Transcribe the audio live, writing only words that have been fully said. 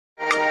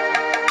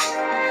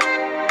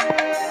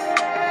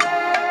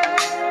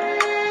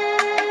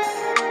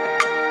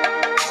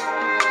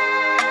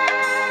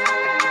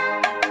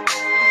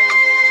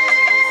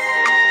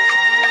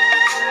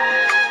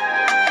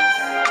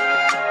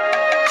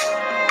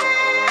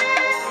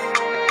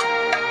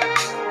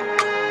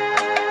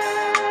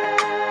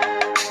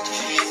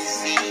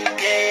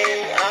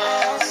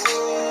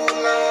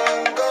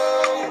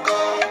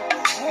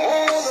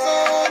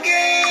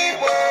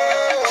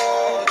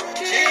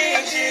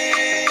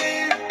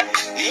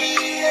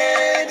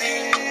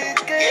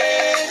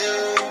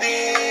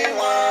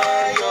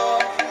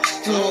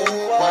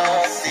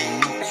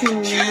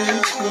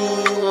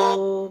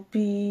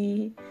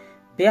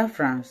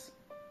Biafrans,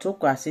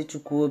 Tokwasi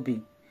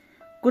Chukwuobi.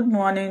 Good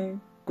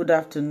morning, good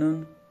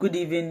afternoon, good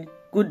evening,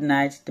 good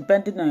night,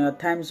 depending on your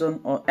time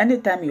zone or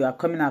anytime you are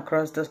coming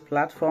across this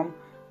platform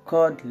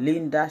called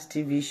Linda's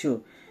TV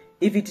show.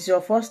 If it is your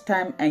first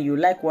time and you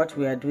like what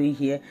we are doing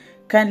here,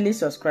 kindly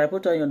subscribe,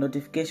 put on your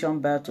notification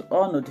bell to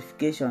all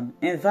notifications.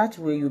 In that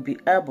way, you'll be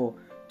able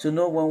to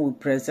know when we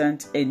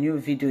present a new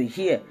video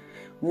here.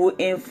 We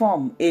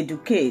inform,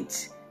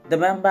 educate the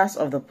members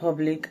of the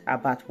public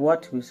about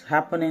what is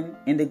happening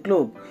in the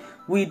globe.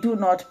 We do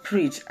not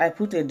preach. I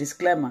put a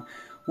disclaimer.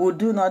 We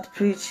do not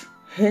preach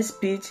hate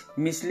speech,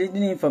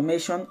 misleading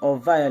information, or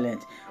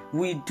violence.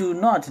 We do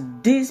not,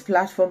 this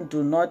platform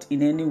do not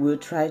in any way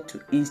try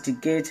to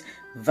instigate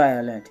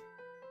violence.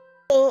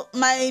 So,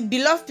 my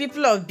beloved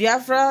people of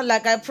Biafra,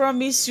 like I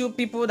promised you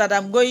people that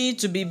I'm going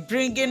to be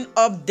bringing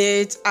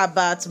updates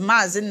about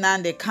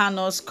Nnamdi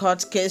Kanu's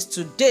court case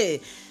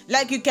today.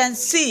 Like you can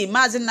see,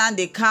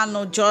 Nnamdi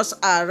Kanu just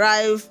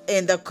arrived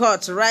in the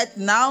court right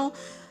now.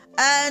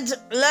 And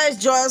let's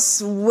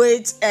just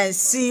wait and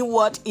see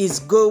what is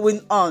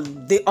going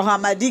on. The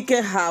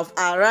Ohamadike have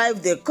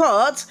arrived the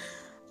court.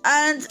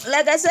 And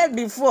like I said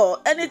before,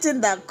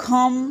 anything that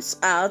comes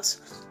out,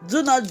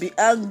 do not be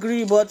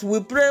angry, but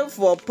we pray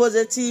for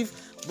positive.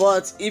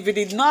 But if it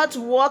did not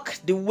work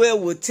the way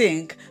we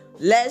think,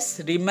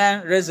 let's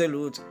remain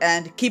resolute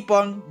and keep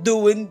on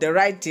doing the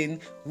right thing,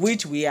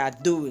 which we are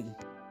doing.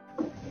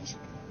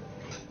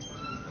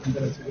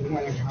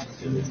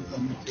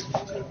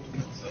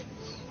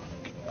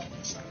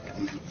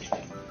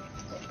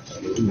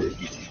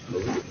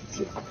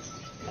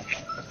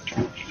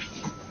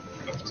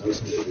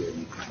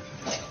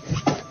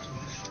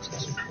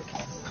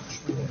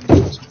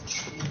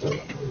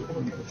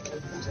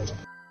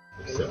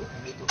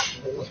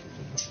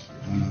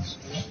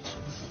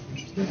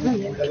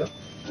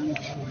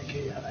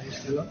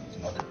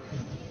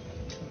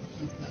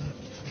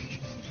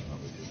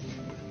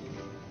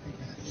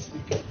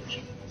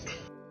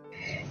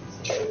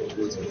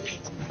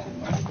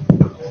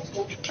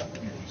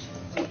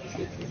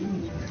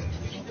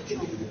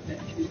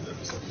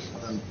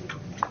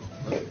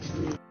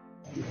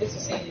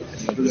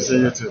 Good to see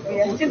you too.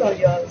 You're still on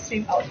your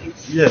same outfit.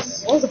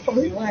 Yes. What's the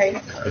problem?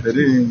 Why? They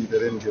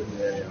didn't give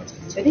me any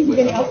outfit. They didn't give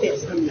any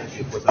outfits.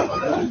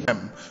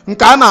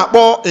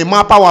 Nkana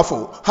Emma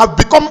Powerful have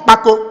become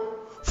Bako.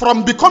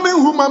 From becoming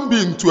human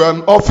being to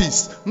an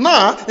office.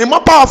 Now, Emma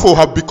Powerful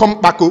have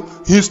become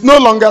Bako. He is no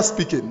longer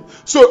speaking.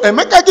 So,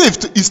 Emeka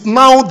Gift is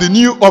now the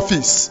new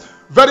office.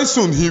 Very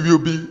soon, he will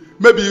be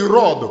maybe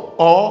Rod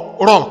or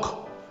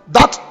Rock.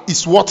 That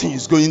is what he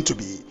is going to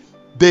be.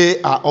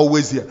 They are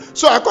always here.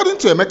 So, according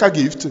to Emeka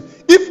Gift,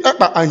 if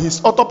Ekpa and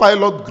his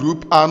autopilot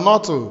group are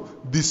not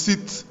the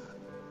seat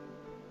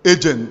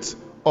agent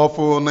of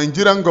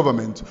Nigerian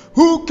government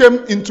who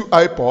came into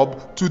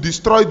IPOB to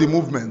destroy the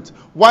movement,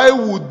 why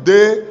would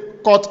they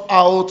cut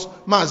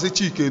out Mazi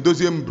Chike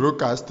Doziem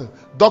broadcast,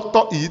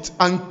 doctor it,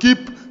 and keep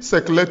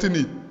circulating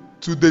it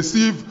to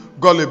deceive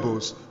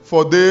gullibles,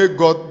 for they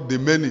got the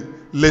many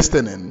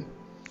listening?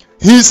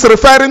 He's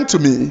referring to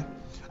me.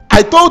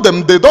 I told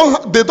them they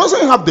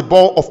doesn't have the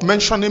ball of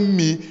mentioning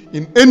me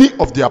in any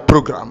of their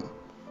program.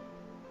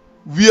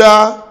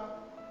 Where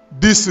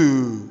this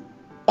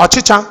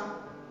Ochicha,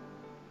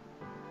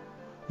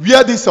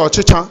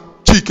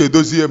 Chike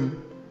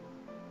Doziem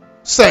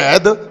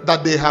said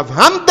that they have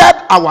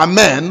handed our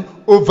men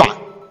over.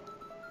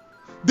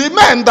 The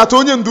men that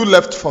Onyendu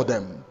left for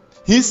them,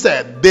 he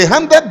said they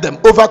handed them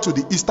over to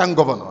the Eastern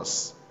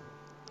governors.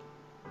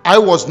 I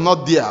was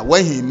not there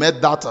when he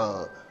made that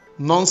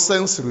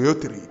nonsense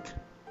rhetoric,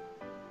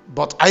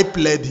 but I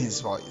played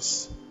his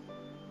voice.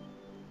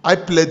 I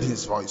played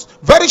his voice.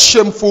 Very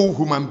shameful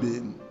human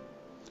being.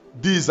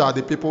 These are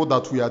the people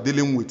that we are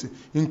dealing with,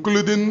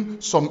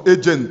 including some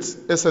agents,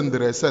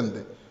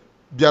 Esende.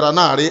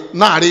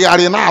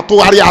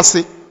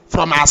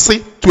 From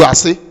Asi to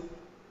Asi.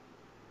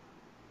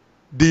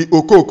 The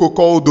Okoko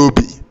called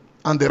Obi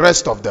and the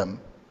rest of them.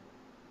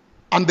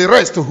 And the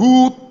rest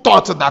who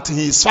thought that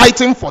he is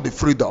fighting for the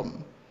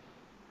freedom.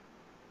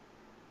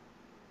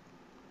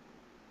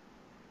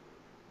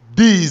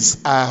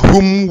 These are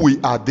whom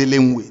we are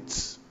dealing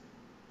with.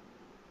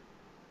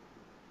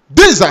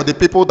 These are the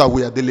people that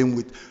we are dealing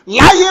with.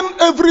 Lying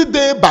every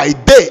day by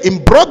day.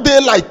 In broad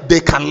daylight,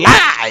 they can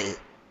lie.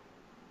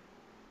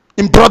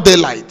 In broad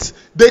daylight.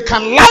 They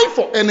can lie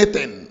for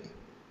anything.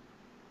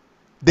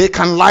 They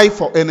can lie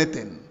for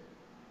anything.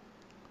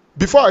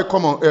 Before I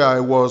come on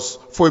air,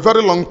 for a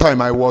very long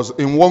time, I was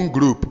in one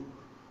group.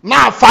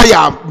 Now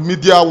fire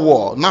media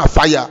war. Now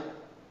fire.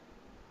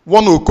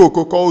 One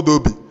Okoko called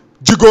Obi.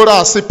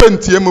 Jigora se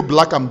pentiemu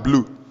black and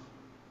blue.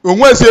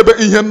 Until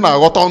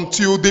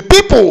the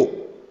people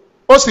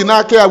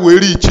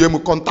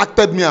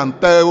contacted me and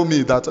tell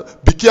me that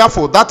be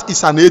careful, that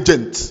is an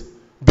agent.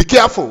 Be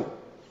careful.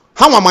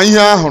 How am I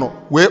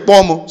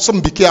here? Some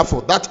be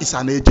careful, that is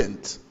an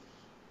agent.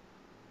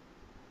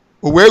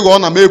 We go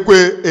on and make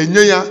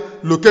a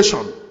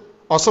location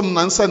or some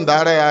nonsense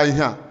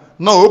here.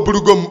 No,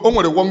 Oburugum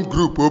only one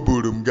group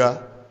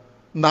Oburumga.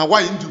 Now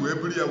why into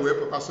every year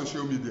we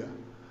social media?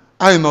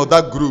 I know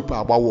that group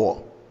about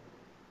war.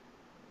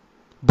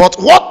 But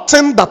what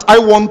thing that I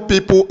want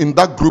people in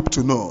that group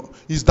to know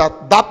is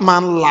that that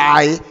man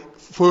lie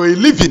for a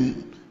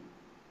living.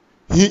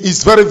 He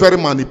is very, very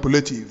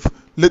manipulative.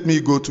 Let me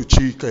go to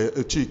Chike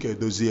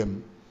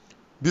Doziem.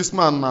 This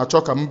man,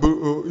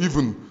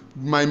 even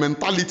my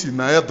mentality,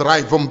 now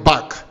drive him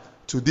back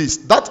to this.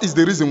 That is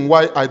the reason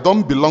why I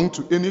don't belong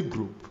to any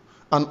group.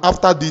 And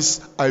after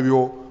this, I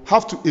will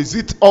have to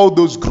exit all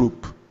those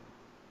groups.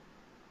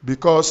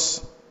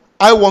 Because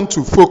I want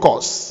to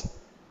focus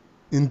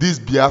in this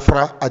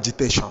Biafra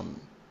agitation.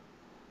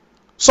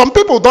 Some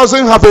people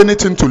doesn't have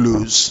anything to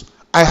lose.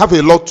 I have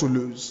a lot to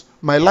lose.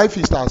 My life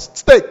is at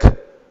stake.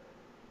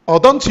 Or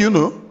don't you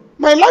know?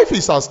 My life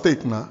is at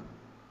stake now.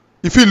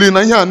 If you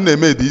learn here and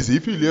made easy,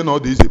 if you learn all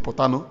this,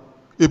 potano,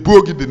 a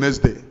boogie the next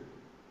day.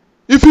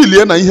 If you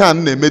learn here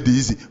and made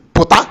easy,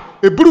 pota,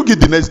 a boogie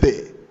the next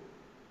day.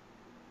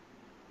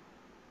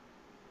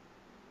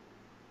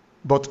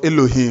 But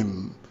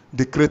Elohim,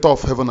 the creator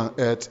of heaven and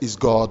earth, is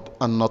God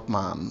and not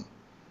man.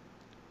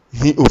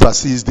 He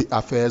oversees the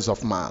affairs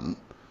of man.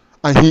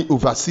 And he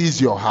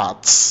oversees your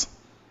hearts.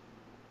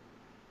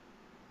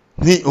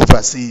 He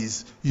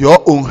oversees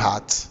your own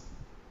heart.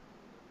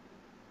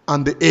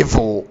 And the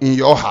evil in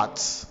your heart.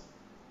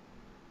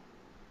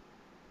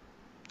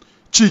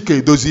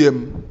 Chike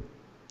Doziem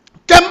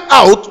came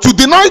out to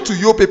deny to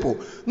you people.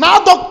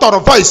 Now doctor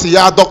voice,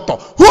 yeah doctor.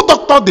 Who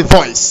doctored the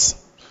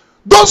voice?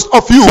 Those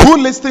of you who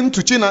listened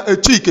to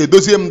Chike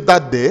Doziem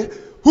that day,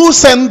 who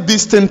sent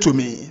this thing to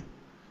me,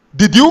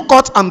 did you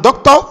cut and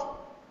doctor?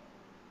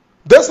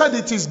 They said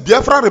it is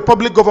Biafra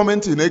Republic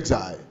government in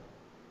exile.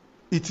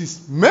 It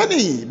is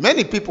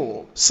many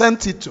people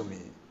sent it to me.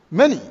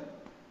 Many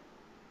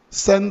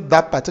sent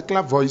that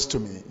particular voice to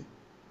me.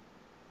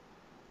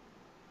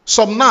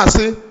 Some now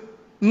say,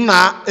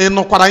 na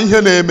enokwara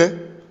ihe na-eme.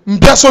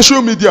 Mbia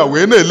social media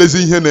we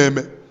na-elezi ihe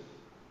na-eme.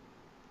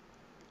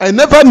 I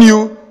never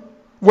knew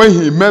when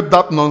he made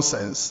that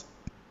nonsense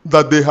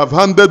that they have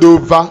handed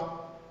over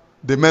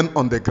the men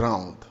on the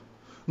ground.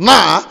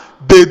 Now,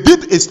 they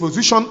did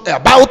exposition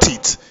about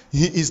it.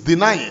 He is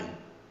denying.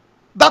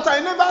 That I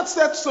never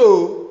said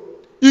so.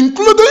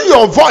 Including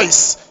your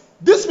voice.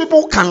 These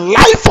people can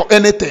lie for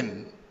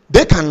anything.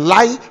 They can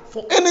lie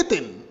for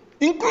anything.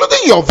 Including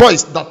your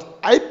voice that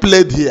I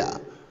played here.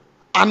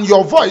 And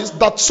your voice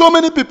that so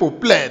many people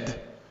played.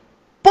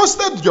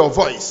 Posted your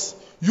voice.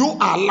 You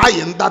are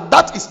lying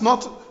that is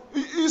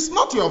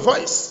not your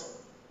voice.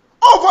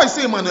 Our voice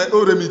say man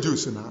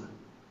remedios now.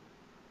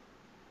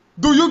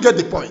 Do you get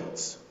the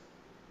point?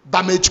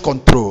 Damage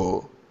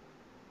control.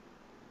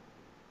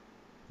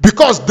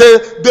 Because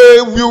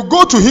they will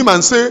go to him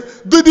and say,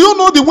 did you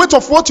know the weight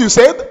of what you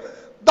said?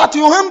 That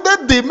you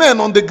handed the men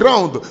on the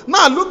ground.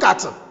 Now look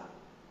at it.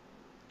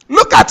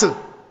 Look at it.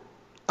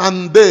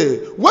 And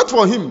they wait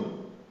for him.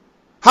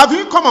 Have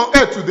you come on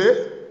air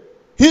today?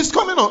 He's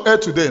coming on air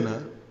today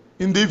now.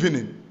 In the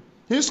evening.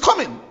 He's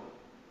coming.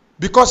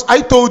 Because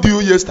I told you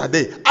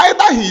yesterday.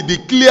 Either he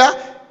declare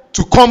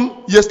to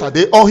come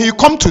yesterday or he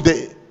come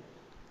today.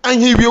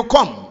 And he will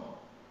come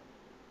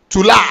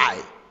to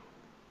lie.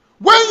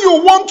 When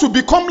you want to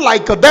become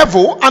like a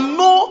devil, and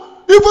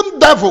no, even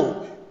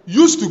devil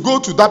used to go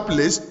to that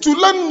place to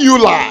learn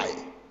new lie.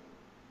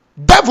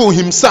 Devil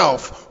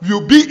himself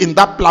will be in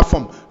that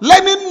platform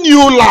learning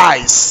new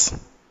lies.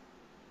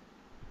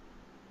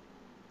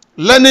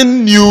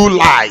 Learning new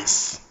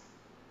lies.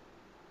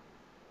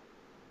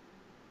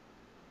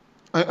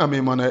 I am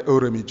Emmanuel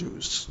Oremi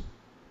Jews,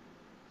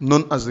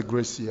 known as the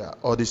Great Seer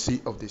or the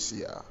Sea of the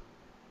Seer.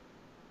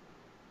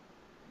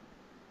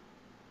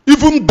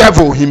 Even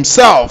devil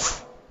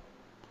himself,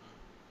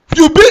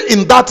 you be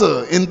in that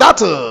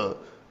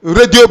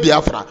Radio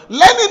Biafra,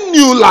 learning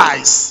new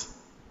lies.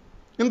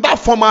 In that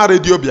former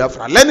Radio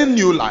Biafra, learning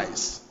new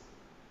lies.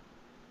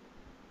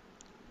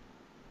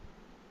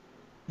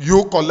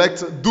 You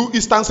do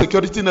Eastern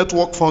Security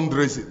Network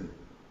fundraising.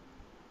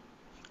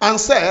 And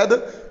said,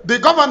 the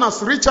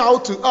governors reached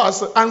out to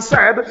us and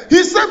said,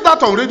 he said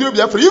that on Radio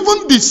Biafra.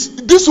 Even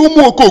this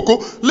Umu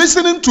Okoko,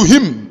 listening to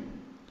him.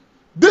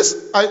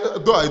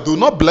 Though I do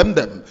not blame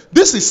them.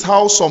 This is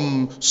how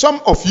some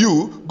of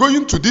you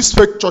going to these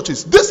fake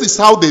churches, this is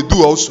how they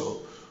do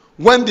also.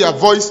 When their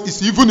voice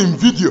is even in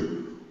video,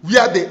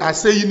 where they are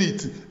saying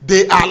it,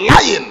 they are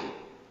lying.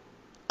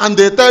 And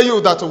they tell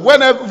you that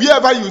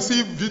wherever you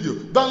see video,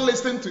 don't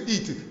listen to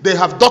it. They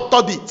have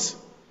doctored it.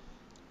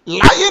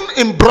 Lying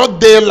in broad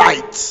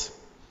daylight.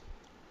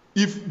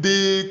 If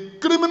the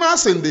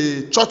criminals in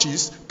the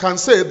churches can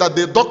say that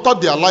they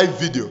doctored their live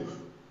video,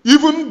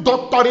 even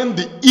doctoring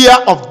the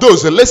ear of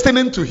those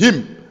listening to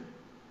him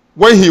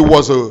when he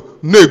was a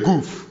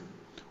negoof,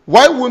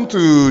 why wouldn't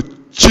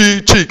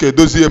Chike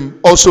Doziem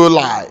also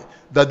lie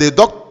that they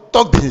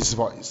doctored his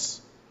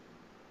voice?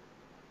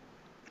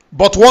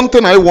 But one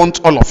thing I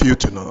want all of you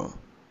to know.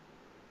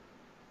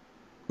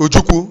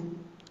 Ojukwu,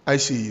 I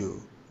see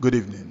you. Good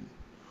evening.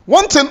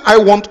 One thing I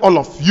want all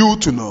of you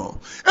to know.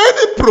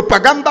 Any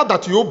propaganda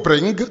that you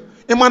bring,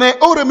 Imane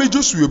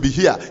Oremijus will be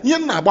here.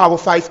 Yen about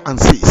 5 and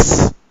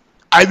 6.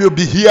 I will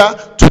be here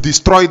to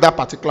destroy that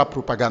particular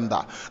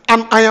propaganda.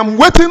 And I am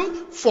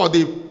waiting for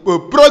the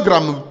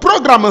program.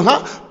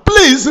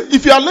 Please,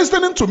 if you are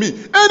listening to me,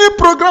 any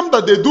program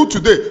that they do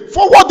today,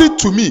 forward it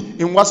to me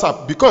in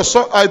WhatsApp, because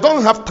I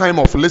don't have time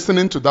of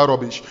listening to that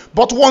rubbish.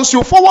 But once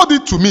you forward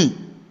it to me,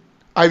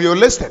 I will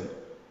listen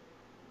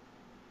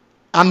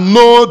and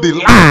know the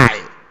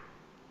lie.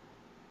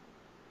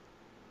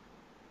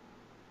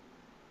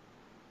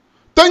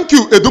 Thank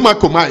you,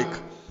 Edumako Mike.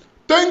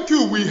 Thank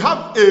you. We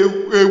have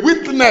a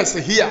witness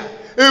here.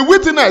 A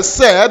witness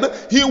said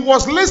he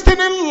was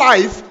listening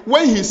live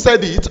when he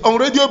said it on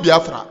Radio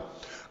Biafra.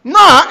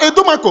 Now,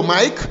 Edumako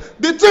Mike,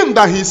 the thing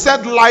that he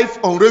said live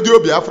on Radio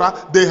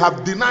Biafra, they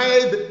have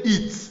denied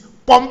it.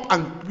 Pump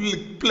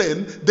and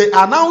plain. They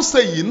are now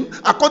saying,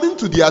 according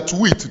to their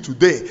tweet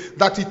today,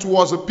 that it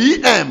was a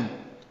PM.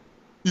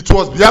 It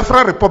was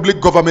Biafra Republic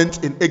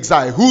Government in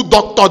Exile who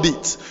doctored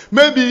it.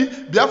 Maybe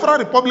Biafra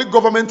Republic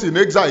Government in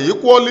Exile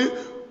equally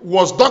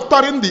was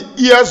doctoring the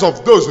ears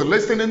of those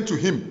listening to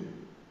him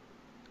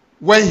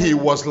when he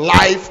was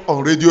live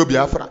on Radio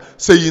Biafra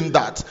saying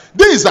that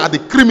these are the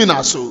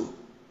criminals. So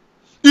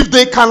if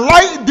they can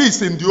lie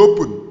this in the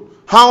open,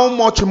 how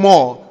much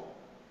more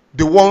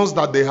the ones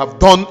that they have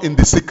done in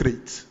the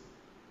secret?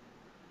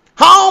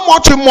 How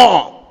much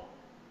more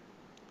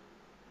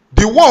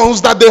the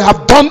ones that they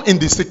have done in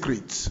the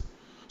secret?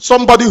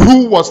 Somebody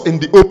who was in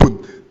the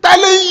open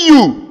telling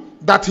you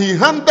that he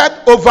handed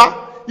over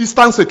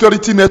Eastern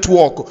Security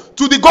Network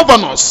to the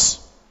governors.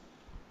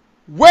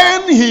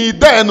 When he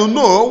then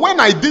when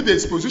I did the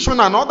exposition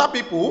and other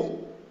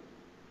people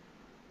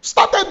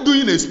started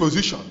doing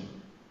exposition,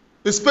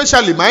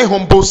 especially my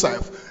humble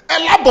self,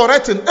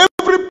 elaborating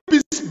every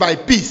piece by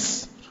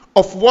piece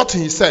of what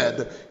he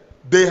said,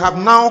 they have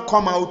now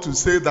come out to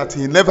say that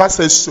he never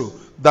says so,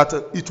 that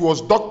it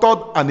was doctored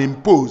and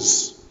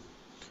imposed.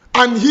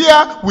 And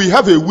here we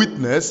have a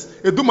witness,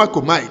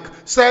 Edumako Mike,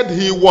 said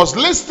he was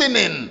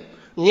listening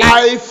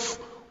live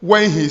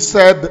when he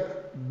said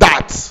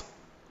that.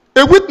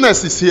 A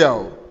witness is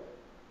here.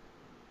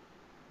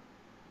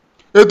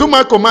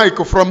 Edumako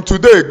Mike, from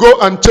today, go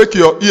and check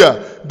your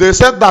ear. They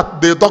said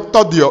that they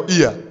doctored your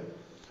ear.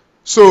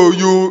 So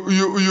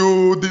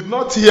you did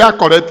not hear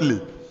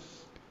correctly.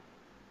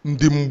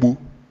 Ndimbu.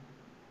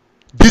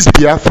 This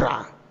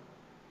Biafra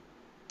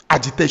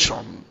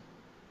agitation.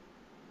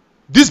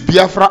 This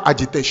Biafra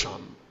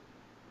agitation.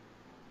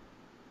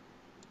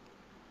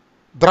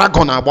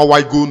 Dragon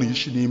Abawaigo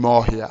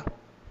Nishinimo here.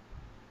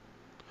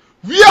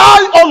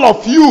 Why all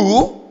of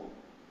you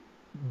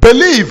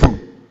believe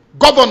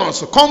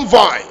governors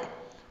convoy?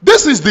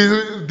 This is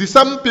the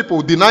same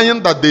people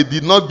denying that they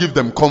did not give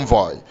them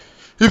convoy.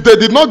 If they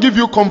did not give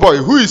you convoy,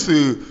 who is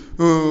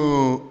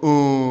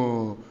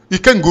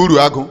Ikenguru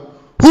Agu?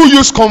 Who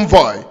used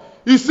convoy?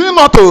 Is he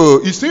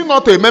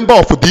not a member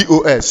of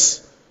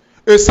DOS?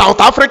 A South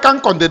African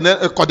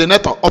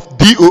coordinator of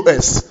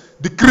DOS,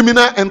 the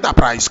criminal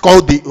enterprise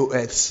called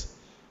DOS.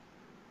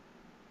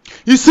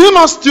 Is he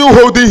not still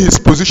holding his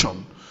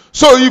position?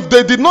 So if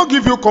they did not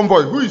give you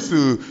convoy, who is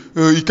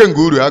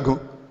Ikenguru Agu?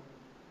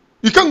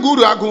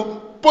 Ikenguru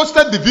Agu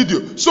posted the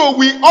video. So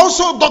we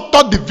also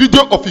doctored the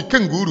video of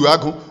Ikenguru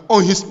Agu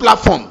on his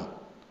platform.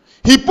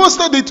 He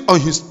posted it on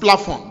his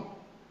platform.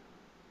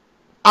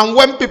 And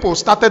when people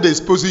started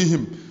exposing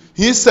him,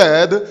 he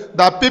said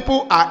that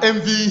people are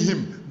envying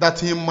him, that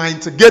he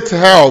might get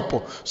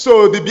help.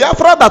 So the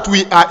Biafra that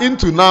we are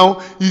into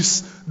now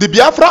is the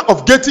Biafra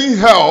of getting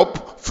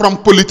help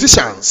from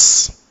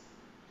politicians.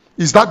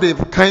 Is that the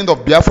kind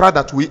of Biafra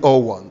that we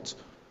all want?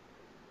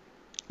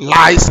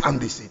 Lies and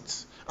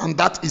deceit. And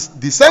that is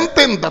the same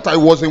thing that I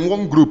was in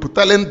one group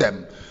telling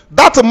them.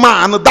 That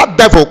man, that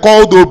devil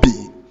called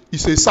Obi,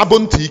 is a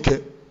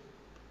sabontike.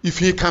 If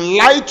he can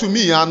lie to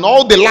me and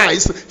all the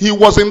lies, he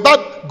was in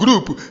that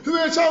group. He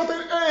was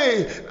shouting,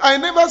 hey, I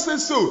never said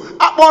so.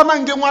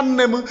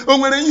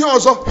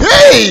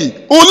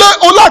 Hey,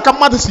 Ola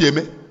kamadu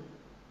sieme.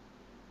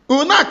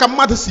 Una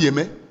kamadu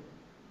sieme.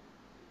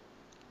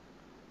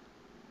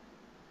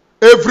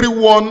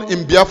 Everyone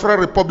in Biafra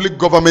Republic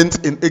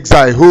government in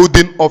exile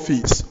holding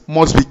office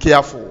must be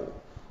careful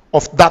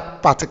of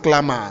that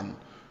particular man.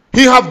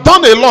 He have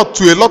done a lot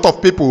to a lot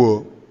of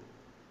people.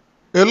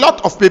 A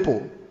lot of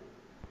people.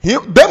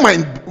 They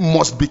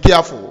must be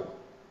careful.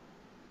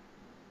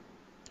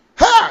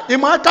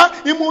 Imaka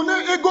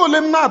imune ego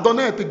lem na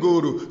donate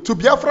goro to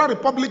Biafra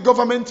Republic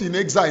government in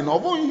exile.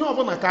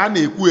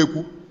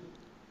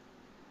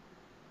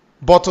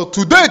 But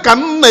today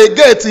can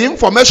get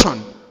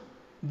information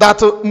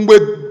that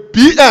with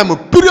PM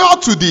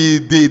period to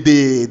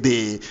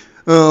the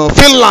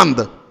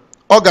Finland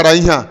ogara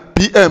ihe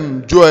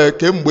PM joy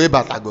kemgbe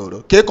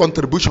batagoro ke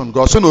contribution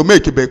go so no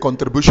make be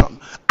contribution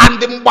and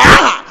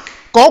mgba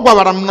ka ọ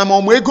gwawara m na ma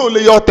ọmụ ego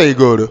ole ya ọta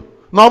egoro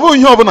na ọ bụ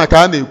ihe ọbụla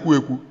ka a na-ekwu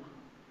ekwu.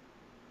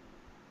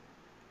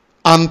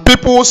 And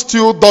people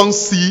still don't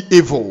see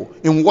evil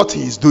in what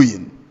he is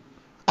doing.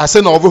 I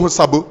say na ọ bụghị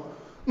sabo.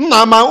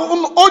 Nna ma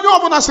onye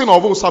ọbụla sị na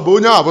ọ bụghị sabo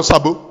onye ahụ bụ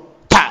sabo.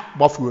 Ta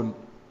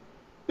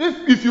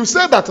If you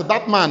say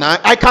that man,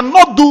 I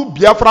cannot do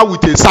Biafra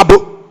with a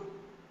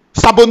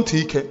Sabon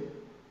Tike,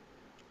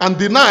 and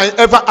deny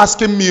ever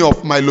asking me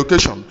of my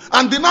location,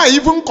 and deny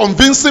even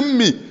convincing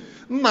me,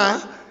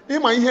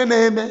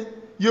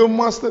 you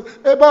must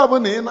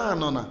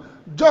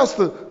just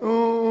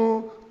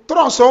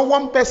trust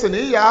one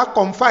person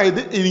confide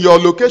in your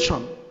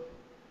location.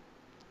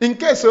 In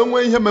case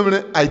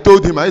I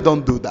told him I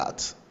don't do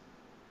that.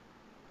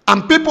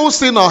 And people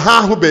say no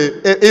how be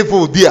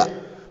evil there.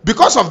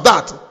 Because of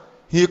that,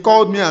 he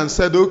called me and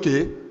said,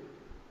 okay,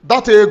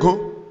 that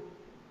ego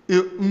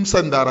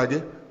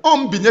msendarage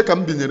binye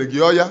kam binyere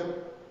gi oya.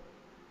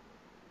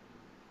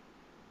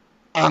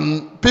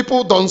 And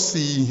people don't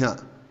see here.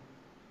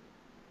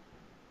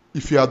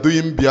 If you are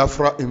doing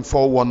Biafra in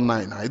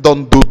 419, I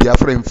don't do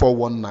Biafra in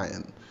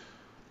 419.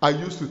 I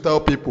used to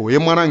tell people,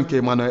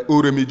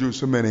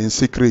 in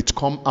secret,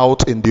 come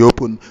out in the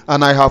open.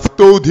 And I have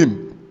told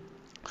him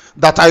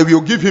that I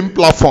will give him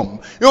platform.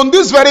 On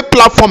this very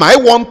platform, I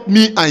want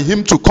me and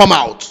him to come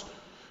out.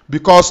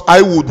 Because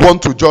I would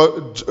want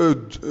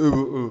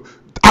to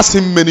ask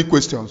him many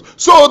questions.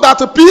 So that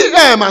the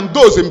PM and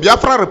those in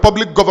Biafra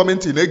Republic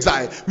government in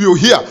exile will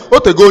hear,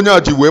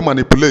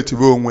 manipulate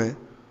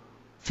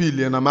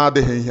feeling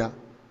here.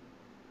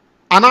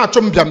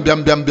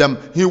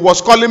 He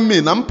was calling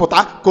me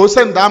Nampota, ko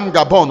send am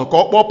Gabon,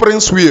 ko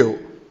Prince Will.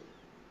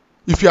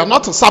 If you are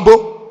not a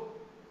Sabo,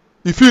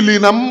 if you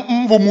lean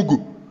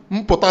Mvumugu,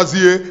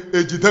 Mpotazie,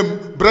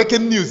 Ejidem,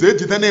 breaking news,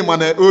 Ejidene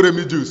Mane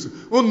Oremi Juice.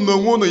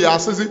 No ya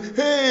says,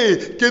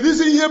 hey, can you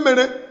see him?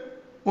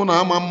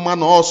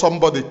 Man or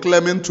somebody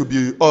claiming to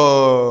be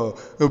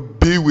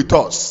with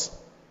us.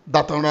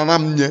 That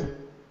Ranamye.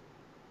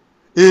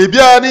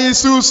 Ibiani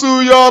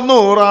susu yo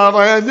no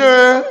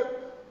ranye.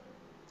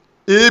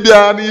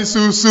 Ibiani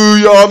susu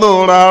yo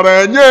no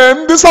ranye.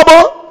 Ndi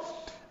sabo.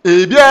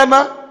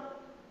 Ibiana.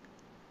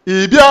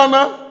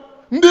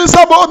 Ndi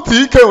sabo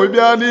tike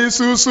ibiani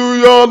susu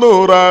yo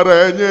no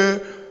ranye.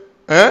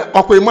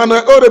 Okwe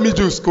mana oremi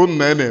juice kun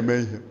na eme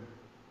ihe.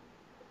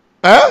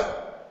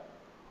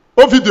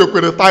 O video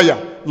kwere taya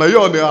na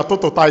yo ne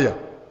atoto taya.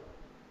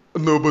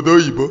 N'obodo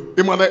oyibo.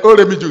 Imana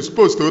oremi juice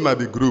post na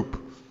the group.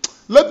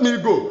 Let me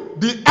go.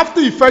 The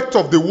after effect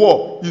of the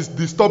war is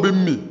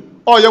disturbing me.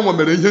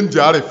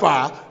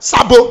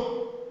 Sabo.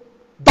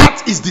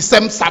 That is the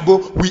same Sabo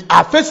we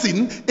are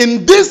facing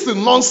in this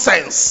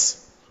nonsense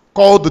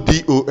called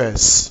the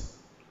DOS.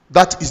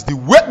 That is the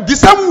way, the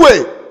same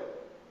way.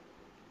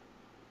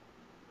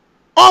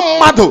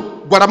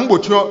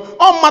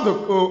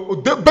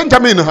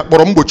 Benjamin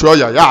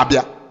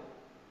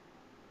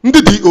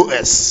the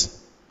DOS.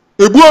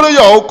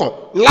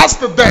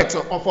 Last death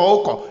of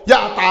Oko.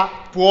 Yata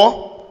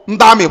poor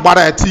Ndami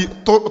Barati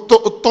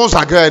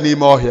Tozaga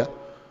anymore here.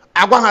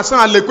 Agwa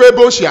Hassan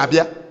Lekwebo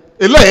Shiabia.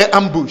 Ele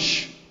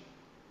ambush.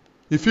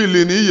 If you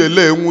lean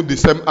the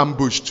same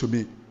ambush to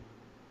me.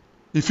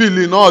 If you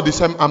lean all the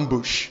same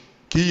ambush,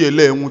 ki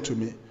to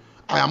me.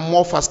 I am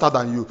more faster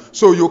than you.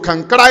 So you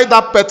can cry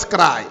that pet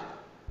cry.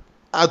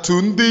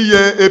 Atundi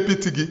ye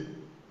epitigi.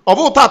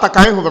 Obo tata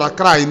kain hovra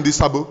cry in this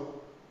Sabo.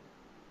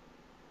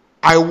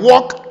 I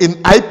work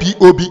in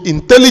IPOB,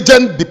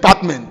 Intelligence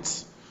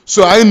Department.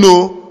 So I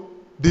know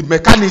the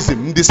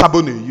mechanism the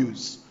Sabo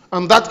use.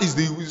 And that is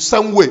the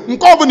same way. Bring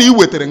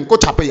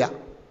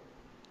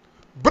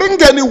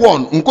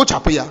anyone, Nko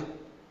Chapia.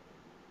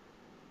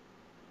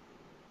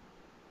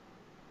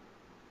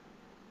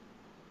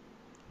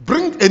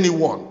 Bring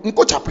anyone,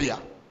 Nko Chapia.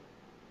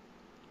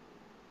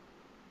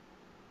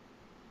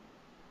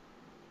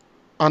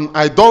 And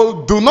I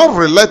do not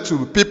relate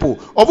to people.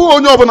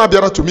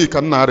 To me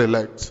cannot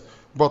relate.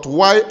 But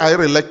why I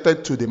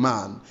related to the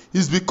man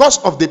is because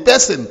of the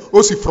person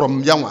also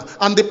from Yama.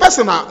 And the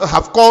person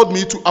have called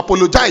me to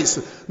apologize.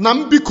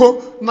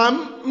 Nambiko,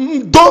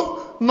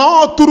 Namdo,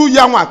 no through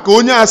Yama,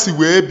 Konya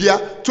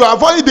Siwebia, to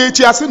avoid the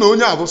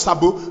Chiasinonya of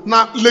Sabo.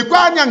 Na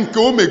Leguanyan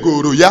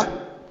Komegoro, ya.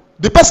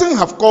 The person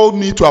have called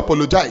me to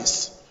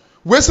apologize.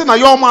 Wesen a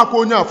Yoma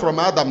Konya from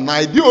Adam,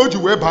 na idioji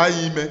weba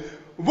ime.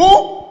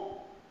 Wo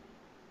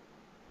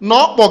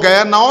no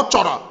Bogaya now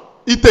chora.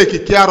 He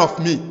take care of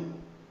me.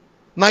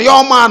 Na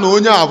your man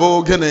onya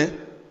avo gene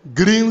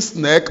green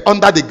snake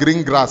under the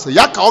green grass.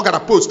 Yaka ogara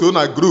post on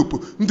a group.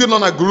 Ndi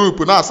on a group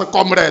na say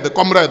comrade.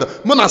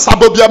 Muna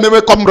Sabo bia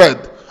meme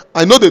comrade.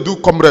 I know they do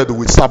comrade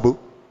with Sabo.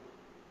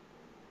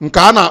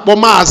 Nka na akpo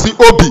maazi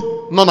Obi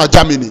no na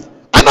Germany.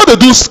 I know they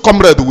do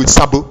comrade with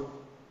Sabo.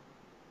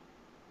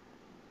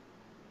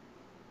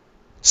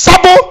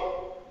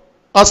 Sabo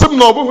asem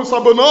no obo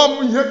Sabo no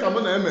mu ihe ka mo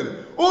na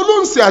emere.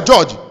 Olun si a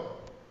George.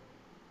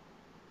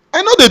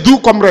 I know they do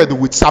comrade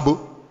with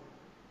Sabo.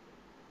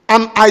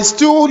 And I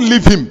still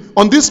leave him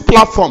on this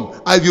platform.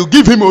 I will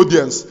give him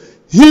audience.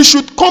 He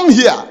should come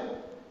here.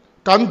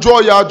 Can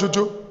joy ya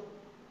Jojo?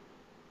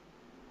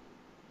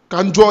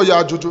 Can joy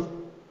ya Jojo?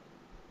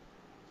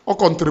 Or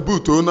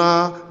contribute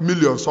na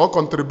millions. Or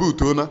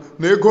contribute na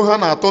nego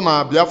hana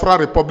na Biafra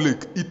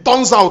Republic. It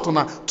turns out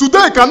na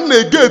today can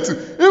negate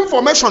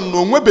information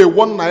no webe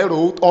 1 naira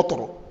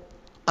otoro.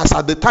 as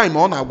at the time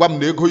ọ na-agwa m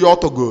na ego ya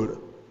ọtọgoro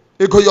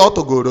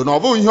na ọ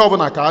bụghị ihe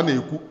ọbụla ka a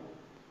na-ekwu.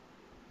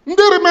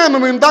 Ndị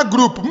remain in that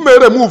group, m may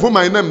remove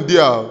my name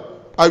there.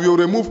 I will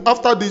remove,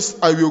 after this,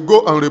 I will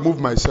go and remove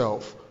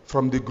myself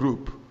from the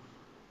group.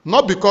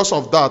 Not because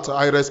of that,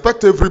 I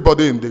respect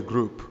everybody in the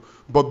group.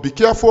 But be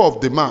careful of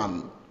the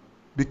man.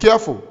 Be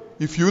careful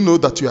if you know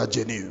that you are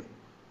genuine.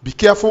 Be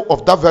careful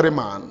of that very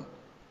man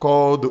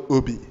called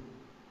Obi.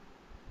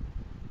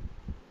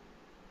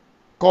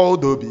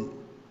 Called Obi.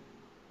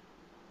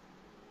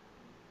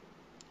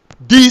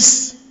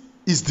 This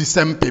is the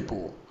same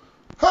people.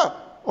 Ha!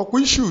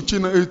 Okwishu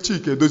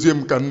Chike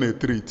doziem can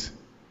treat.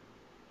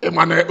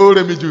 Emmanuel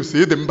Oremijus,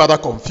 the mbada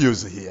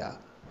confused here.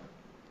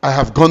 I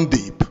have gone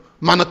deep.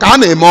 Man ka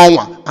na-eme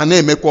ọnwa, a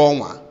na-emekwa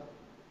ọnwa.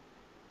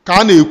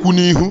 Ka a na-ekwu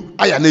n'ihu,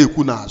 aya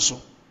na-ekwu n'azụ.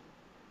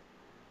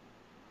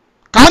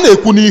 Ka a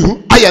na-ekwu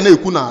n'ihu, aya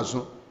na-ekwu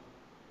n'azụ.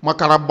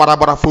 Makara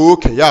gbarabara fo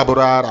oke ya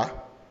bụrụ ara.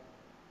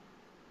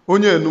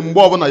 Onye enu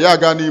mgbe ọbụla ya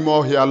gaa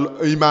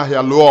n'ime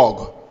ahịa lụọ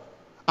ọgụ.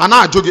 A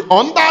na-ajụ gị,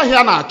 ọ ndị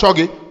ahịa na-achọ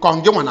gị ka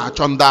ọ gị nwa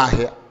na-achọ ndị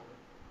ahịa.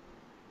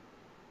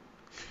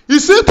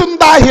 Isi ịtụ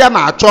ndị ahịa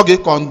na-achọ gị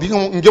ka ọ gị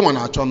nwa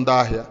na-achọ ndị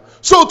ahịa.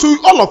 So to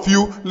all of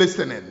you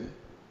listening,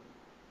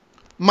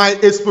 my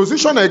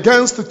exposition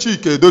against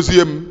Chike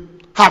Doziem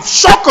have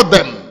shocked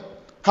them,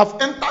 have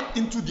entered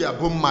into their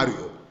bone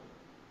marrow.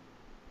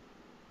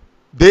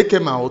 They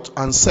came out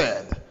and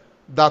said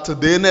that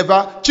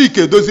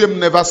Chike Doziem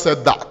never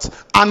said that.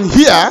 And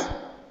here,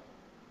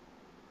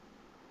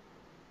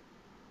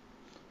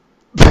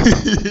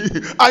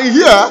 I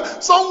hear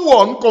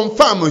someone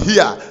confirm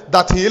here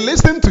that he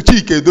listened to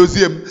Chike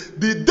Doziem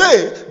the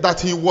day that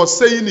he was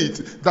saying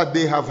it, that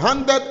they have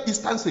handed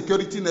Eastern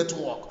Security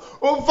Network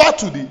over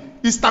to the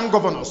Eastern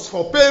governors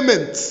for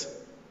payment.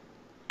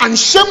 And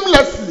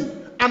shamelessly,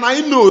 and I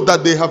know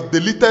that they have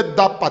deleted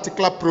that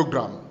particular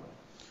program.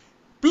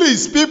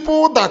 Please,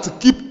 people that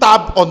keep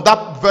tab on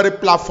that very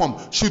platform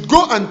should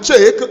go and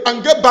check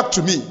and get back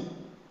to me.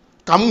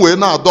 Come we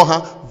na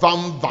doha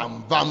vam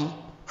vam vam.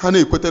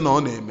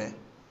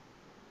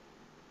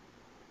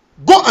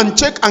 Go and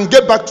check and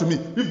get back to me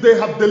if they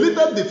have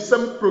deleted the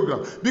same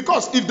program.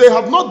 Because if they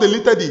have not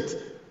deleted it,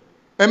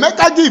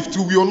 Emeka Gift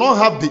will not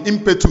have the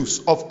impetus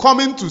of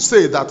coming to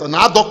say that an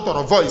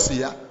doctor voice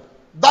here,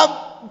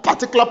 that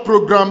particular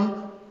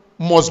program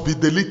must be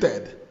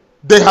deleted.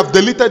 They have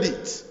deleted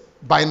it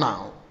by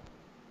now.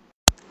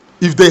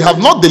 If they have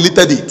not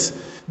deleted it,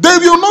 they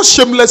will not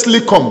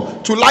shamelessly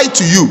come to lie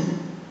to you.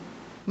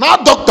 Now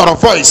doctor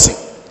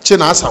voice. I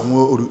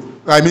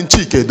mean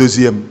Chike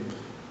Doziem.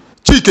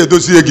 Chike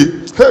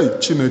Doziegi. Hey,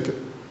 Chineke.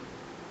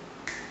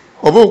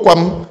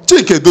 Obokwam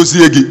Chike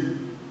Doziegi.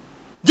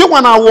 You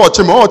wanna watch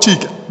him or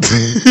Chike?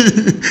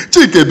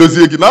 Chike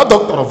Doziegi. Now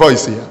doctor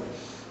voice here.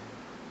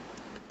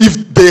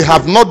 If they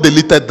have not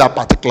deleted that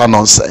particular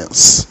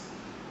nonsense.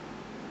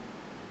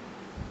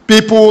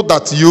 People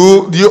that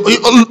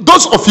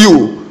those of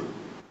you,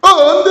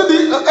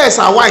 NDDOS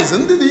are wise.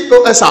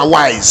 NDDOS are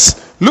wise.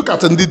 Look at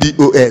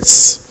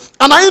NDDOS.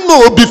 And I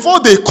know before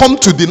they come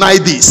to deny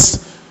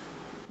this,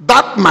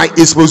 that my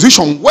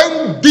exposition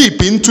went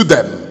deep into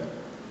them.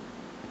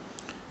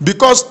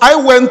 Because I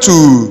went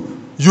to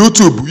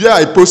YouTube where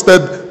I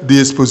posted the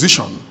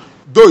exposition,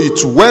 though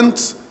it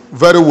went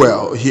very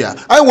well here.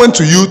 I went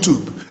to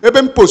YouTube,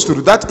 even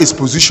posted that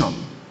exposition.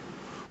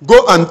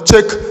 Go and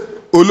check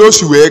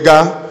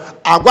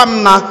Oloshiwega,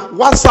 Agwamna,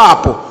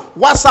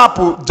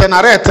 WhatsApp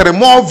generated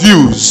more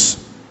views.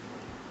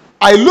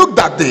 I looked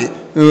at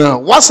the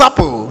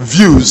WhatsApp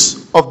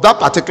views of that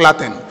particular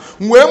thing.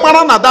 When we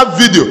run that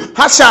video,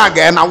 hashtag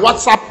and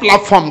WhatsApp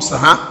platforms,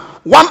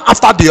 one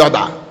after the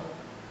other.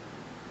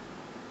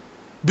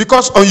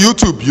 Because on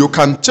YouTube you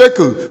can check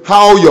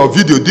how your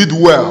video did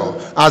well,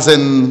 as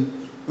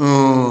in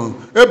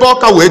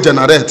Eboka we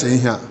generate in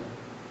here.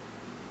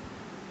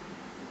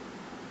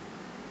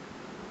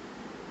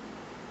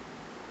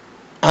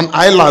 And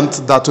I learned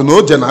that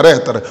no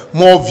generator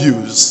more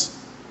views.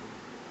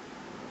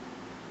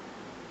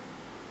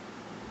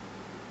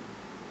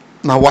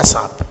 Now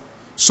WhatsApp.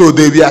 So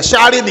they were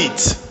sharing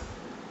it.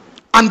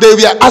 And they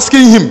were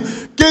asking him,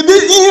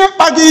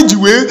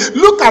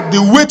 look at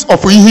the weight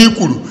of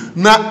Ihikuru.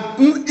 Now,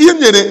 in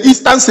the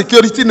Eastern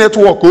Security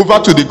Network over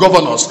to the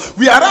governors.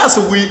 Whereas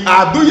we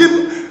are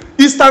doing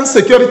Eastern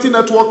Security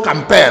Network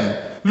campaign.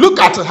 Look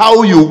at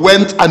how you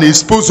went and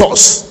exposed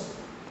us.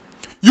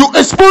 You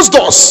exposed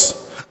us.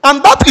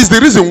 And that is the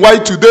reason why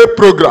today's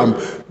program,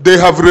 they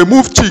have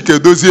removed Chike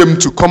Doziem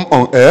to come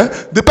on air.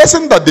 The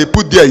person that they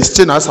put there is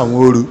Chena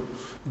Sanworu.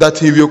 That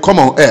he will come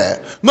on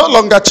air. No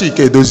longer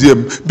Chike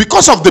Doziem.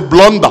 Because of the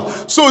blunder.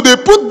 So they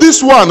put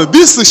this one,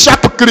 this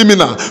sharp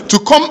criminal, to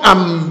come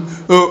and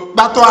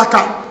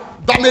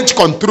damage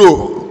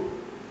control.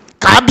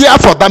 Kabia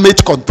for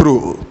damage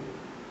control.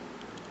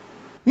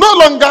 No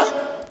longer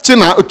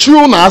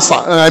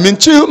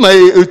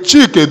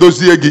Chike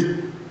Doziegi.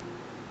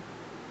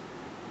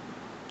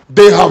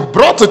 They have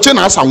brought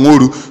Chena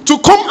Sanworu to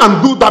come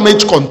and do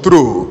damage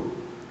control.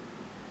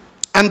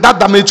 And that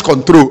damage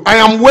control, I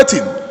am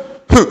waiting.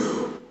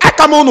 I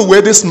come on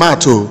with this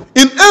matter.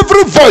 In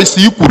every voice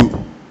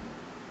equal.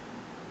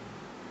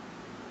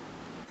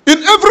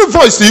 In every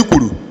voice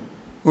equal.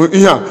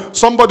 Yeah,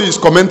 somebody is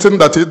commenting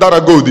that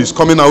Idara Gold is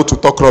coming out to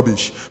talk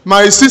rubbish.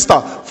 My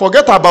sister,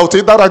 forget about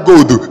Idara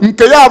Gold.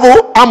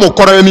 Nkeyavo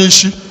amokore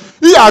nishi.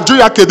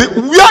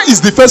 Where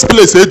is the first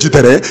place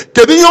ejidere?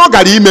 Kedi yo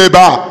gari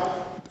imeba.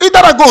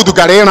 Idara Gold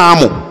gari na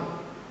amo.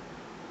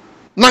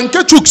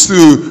 Nanke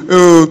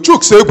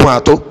chuks egwu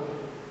ato.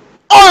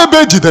 O ebe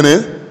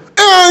ejidere.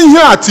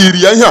 Ihe atiri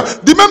ihe.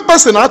 The main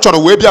person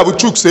achọrọ wee bịa bụ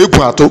chuks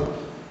egwu ato.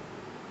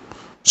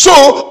 So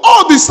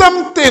all the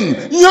same thing,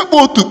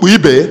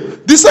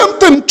 the same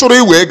thing chọrọ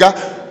iwega.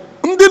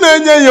 Ndị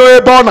na-enye ya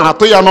ebe ọ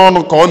na-atụ ya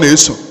n'ọnụ ka ọ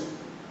na-eso.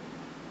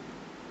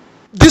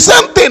 The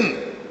same thing.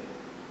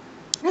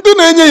 Ndị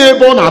na-enye ya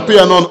ebe ọ na-atụ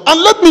ya n'ọnụ.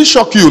 And let me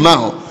shock you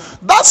now.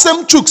 That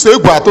same chuks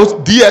egwu atụ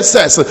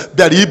DSS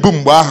bịara ibu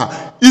mgbe aha.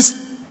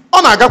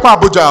 Ọ na-agakwa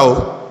Abuja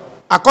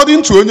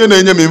according to onye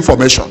na-enye m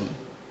information.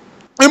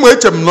 Imo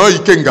echem no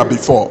Ikenga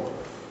before.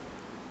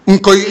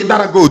 Nko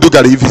Idara Gold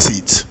gara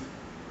visit.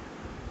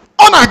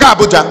 On aga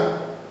Abuja.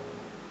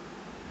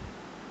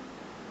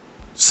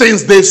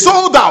 Since they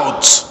sold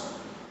out,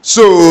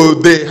 so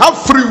they have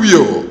free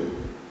will.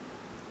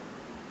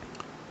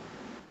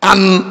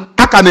 And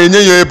aka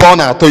na-enye ya ebe ọ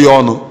na-atụ ya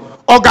ọnụ.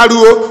 Ọ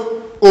garuo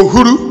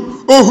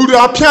ohuru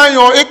apịa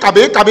ya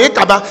ikebe.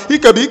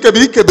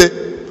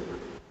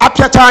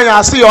 Apịacha ya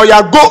asị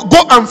ya go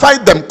and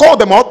fight them. Call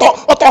them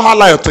ọtọ ha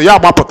light ya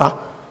gbapụta.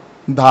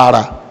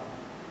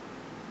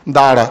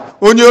 Dara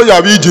onye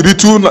oya bụ ijiri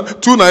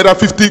 2 naira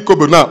 50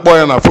 kobo na akpọ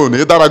ya na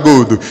phone Idara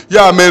Gold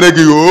ya mere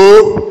gị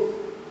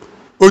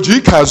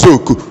oji ka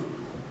azoku.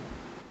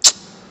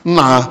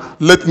 Now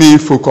let me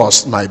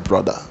focus, my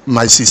brother,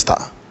 my sister.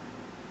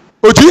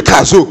 Oji ka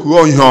azoku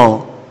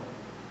onyo.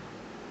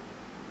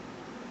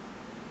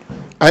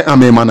 I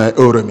am a man of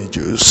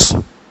Oromijus.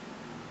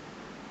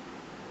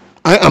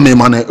 I am a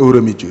man of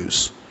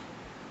Oromijus.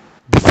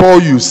 Before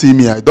you see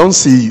me, I don't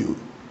see you.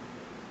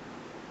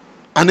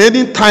 And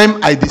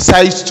anytime I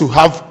decide to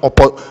have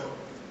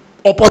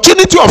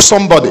opportunity of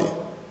somebody,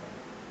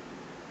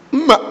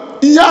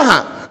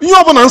 yeah, you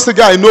have an answer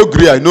guy, I no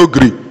agree.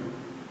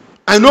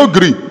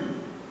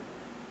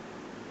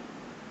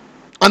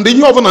 And then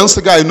you have an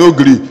answer guy, I no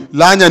agree.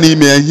 Lanya ni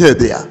me here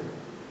there.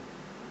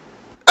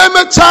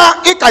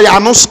 Emecha ikaya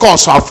no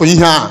scores of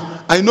here.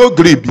 I no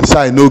agree,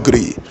 beside I no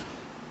agree.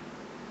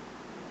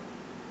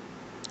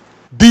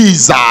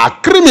 These are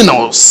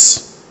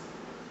criminals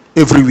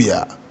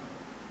everywhere.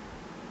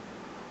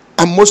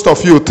 And most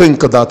of you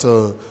think that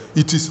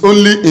it is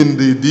only in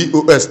the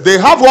DOS. They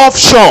have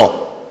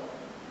offshore.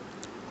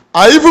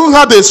 I even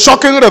had a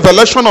shocking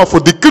revelation of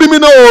the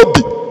criminal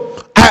Obi.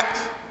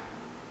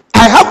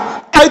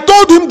 I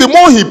told him the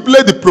more he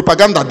played the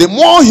propaganda, the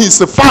more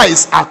his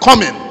files are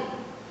coming.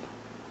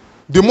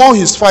 The more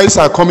his files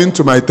are coming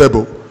to my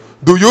table.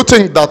 Do you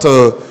think that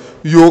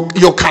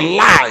you can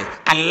lie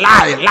and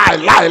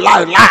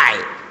lie?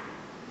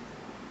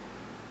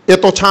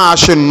 Ito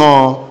chashin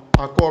no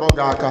akoro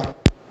gaka.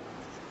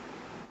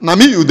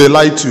 Nami you they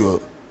lie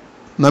to.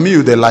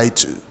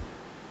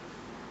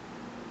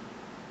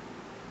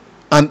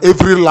 And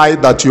every lie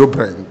that you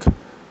bring,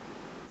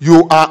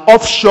 you are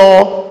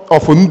offshore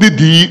of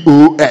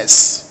the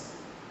DOS.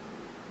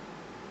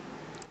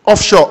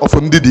 Offshore of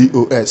the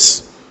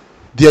DOS.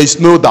 There is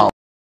no doubt.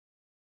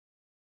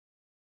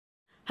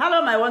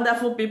 Hello my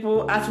wonderful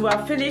people, as we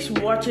have finished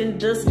watching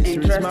this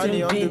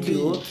interesting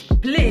video,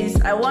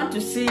 please, I want to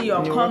see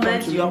your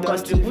comment, your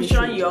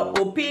contribution, your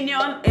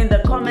opinion in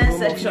the comment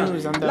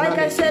section. Like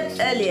I said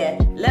earlier,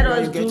 let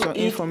us do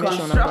it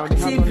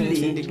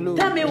constructively.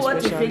 Tell me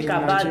what you think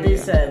about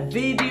this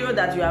video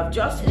that you have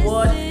just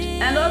watched,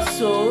 and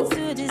also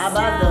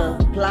about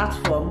the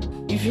platform.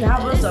 If you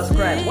haven't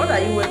subscribed, what are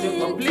you waiting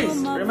for? Please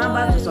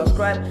remember to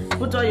subscribe,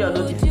 put on your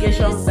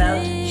notification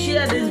bell,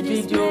 share this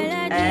video,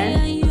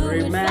 and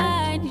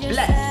remain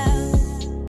blessed.